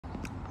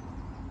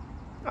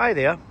Hi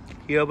there,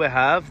 here we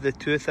have the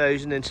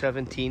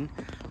 2017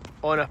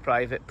 on a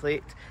private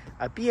plate,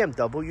 a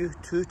BMW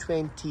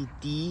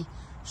 220D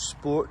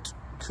Sport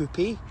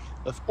Coupe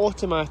with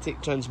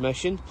automatic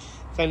transmission,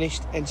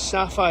 finished in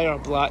sapphire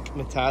black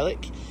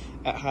metallic.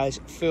 It has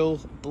full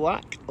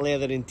black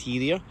leather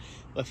interior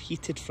with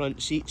heated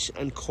front seats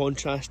and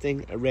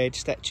contrasting red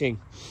stitching.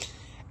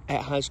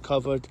 It has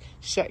covered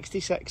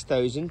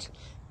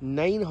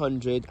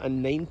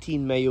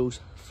 66,919 miles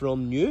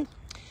from new,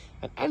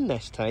 and in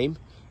this time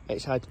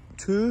it's had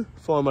 2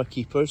 former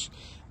keepers,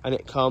 and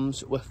it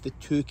comes with the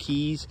 2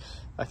 keys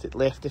that it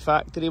left the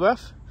factory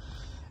with.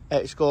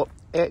 It's got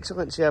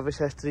excellent service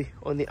history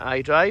on the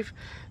iDrive.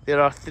 There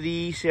are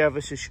 3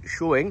 services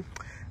showing,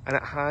 and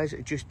it has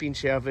just been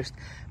serviced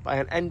by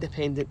an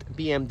independent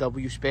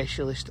BMW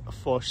specialist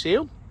for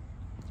sale.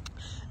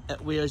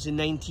 It wears the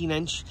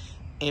 19-inch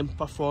M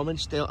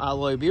Performance style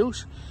alloy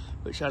wheels,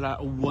 which are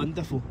a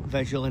wonderful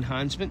visual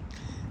enhancement.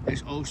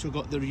 It's also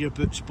got the rear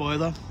boot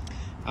spoiler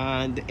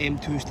and the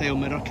M2 style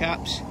mirror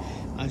caps,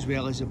 as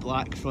well as the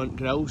black front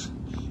grills.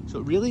 So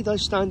it really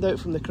does stand out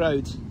from the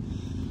crowd,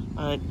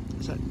 and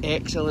it's an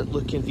excellent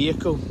looking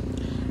vehicle.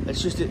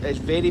 It's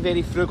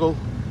very frugal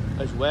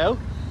as well,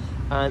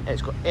 and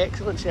it's got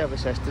excellent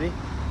service history.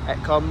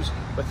 It comes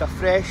with a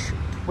fresh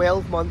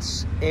 12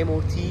 months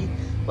MOT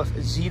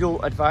with 0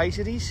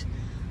 advisories.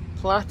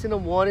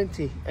 Platinum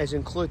warranty is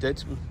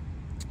included,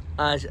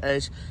 as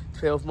is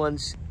 12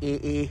 months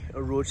AA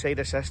roadside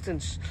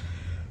assistance.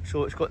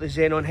 So it's got the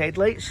xenon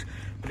headlights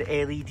with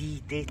the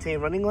LED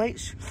daytime running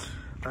lights,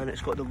 and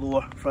it's got the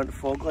lower front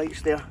fog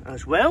lights there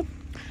as well.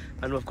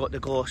 And we've got the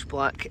gloss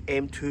black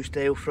M2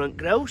 style front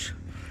grills,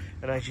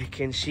 and as you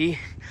can see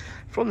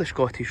from the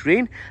Scottish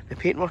rain, the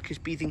paintwork is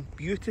beading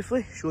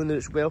beautifully, showing that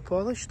it's well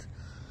polished,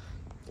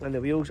 and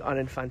the wheels are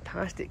in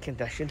fantastic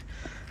condition.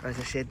 As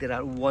I said, they're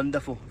a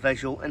wonderful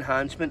visual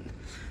enhancement.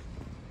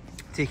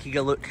 Taking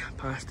a look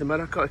past the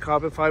mirror, got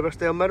carbon fibre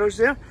style mirrors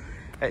there.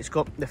 It's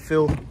got the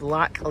full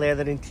black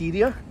leather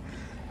interior,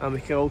 and we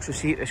can also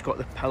see it's got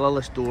the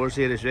pillarless doors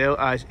there as well,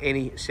 as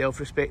any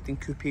self-respecting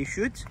coupe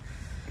should.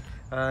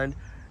 And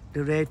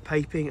the red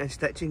piping and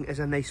stitching is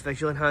a nice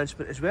visual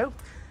enhancement as well,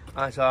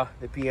 as are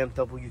the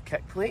BMW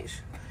kick plates.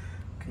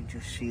 You can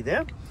just see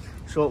there.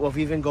 So we've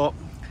even got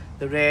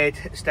the red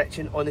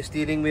stitching on the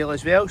steering wheel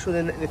as well, so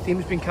then the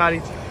theme's been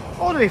carried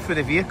all the way through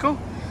the vehicle.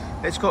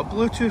 It's got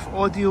Bluetooth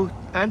audio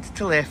and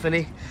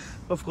telephony.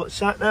 We've got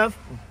sat nav.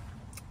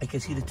 You can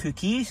see the 2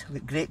 keys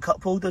with great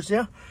cup holders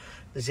there.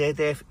 The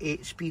ZF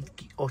 8-speed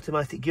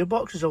automatic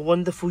gearbox is a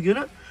wonderful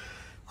unit.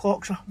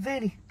 Clocks are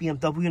very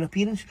BMW in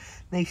appearance,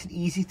 nice and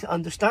easy to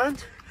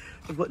understand.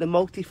 We've got the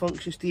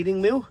multi-function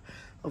steering wheel.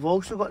 I've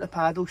also got the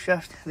paddle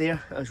shift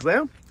there as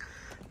well.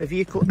 The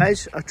vehicle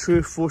is a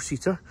true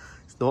 4-seater.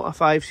 It's not a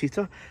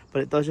 5-seater,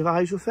 but it does have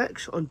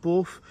ISOFIX on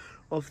both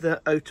of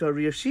the outer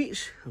rear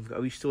seats. I've got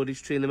a wee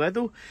storage tray in the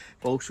middle.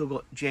 I've also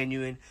got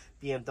genuine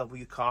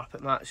BMW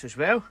carpet mats as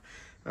well,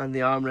 and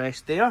the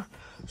armrest there.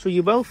 So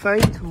you will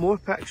find more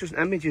pictures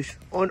and images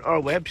on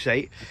our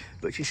website,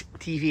 which is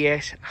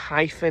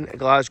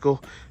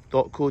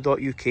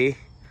tvs-glasgow.co.uk.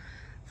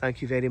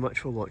 Thank you very much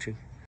for watching.